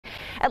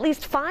At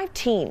least 5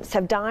 teens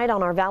have died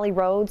on our valley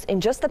roads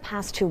in just the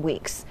past 2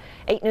 weeks.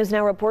 8 News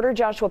Now reporter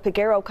Joshua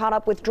Piguero caught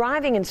up with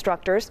driving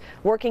instructors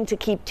working to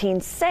keep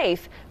teens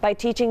safe by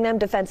teaching them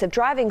defensive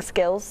driving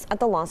skills at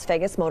the Las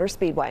Vegas Motor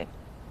Speedway.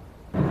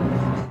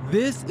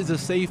 This is a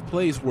safe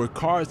place where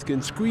cars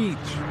can screech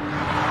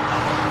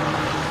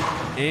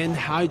and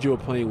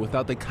hydroplane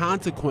without the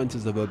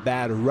consequences of a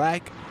bad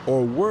wreck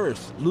or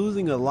worse,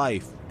 losing a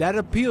life. That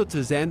appealed to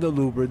Xander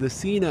Luber, the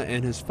Cena,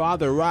 and his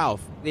father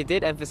Ralph. They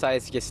did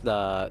emphasize just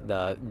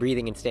the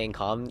breathing and staying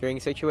calm during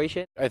the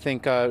situation. I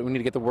think we need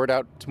to get the word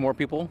out to more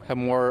people, have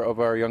more of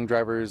our young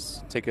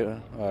drivers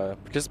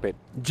participate.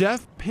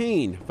 Jeff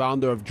Payne,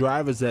 founder of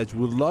Driver's Edge,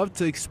 would love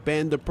to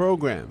expand the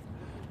program.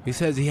 He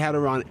says he had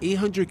around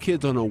 800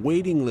 kids on a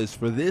waiting list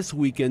for this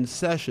weekend's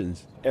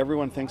sessions.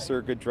 Everyone thinks they're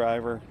a good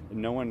driver.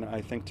 No one,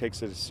 I think,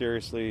 takes it as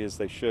seriously as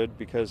they should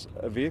because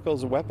a vehicle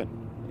is a weapon,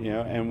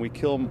 and we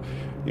kill,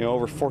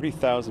 over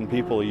 40,000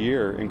 people a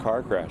year in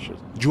car crashes.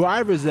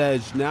 Driver's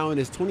Edge, now in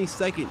his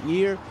 22nd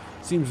year,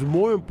 seems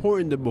more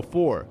important than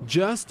before.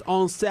 Just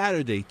on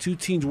Saturday, 2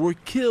 teens were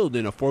killed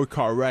in a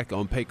 4-car wreck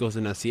on Pecos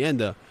and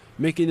Hacienda,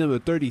 making them the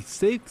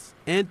 36th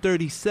and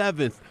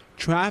 37th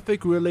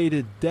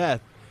traffic-related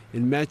death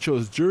in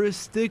Metro's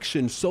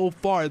jurisdiction so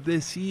far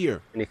this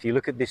year. And if you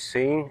look at this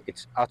scene,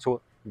 it's utter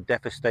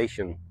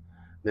devastation.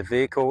 The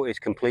vehicle is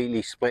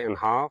completely split in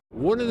half.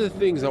 One of the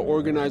things that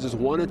organizers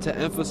wanted to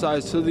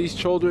emphasize to these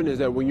children is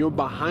that when you're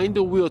behind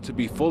the wheel, to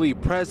be fully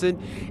present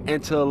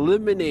and to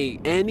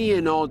eliminate any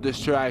and all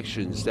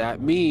distractions.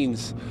 That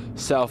means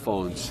cell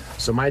phones.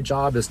 So my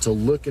job is to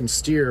look and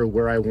steer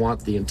where I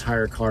want the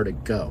entire car to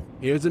go.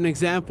 Here's an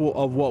example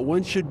of what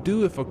one should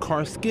do if a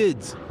car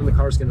skids. When the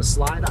car's going to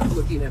slide, I'm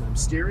looking and I'm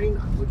steering,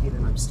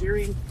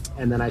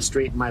 and then I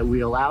straighten my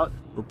wheel out.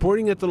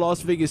 Reporting at the Las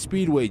Vegas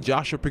Speedway,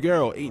 Joshua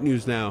Piguero, 8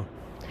 News Now.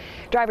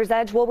 Driver's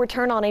Edge will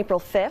return on April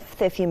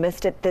 5th. If you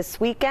missed it this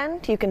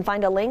weekend, you can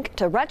find a link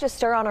to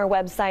register on our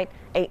website,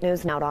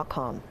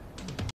 8newsnow.com.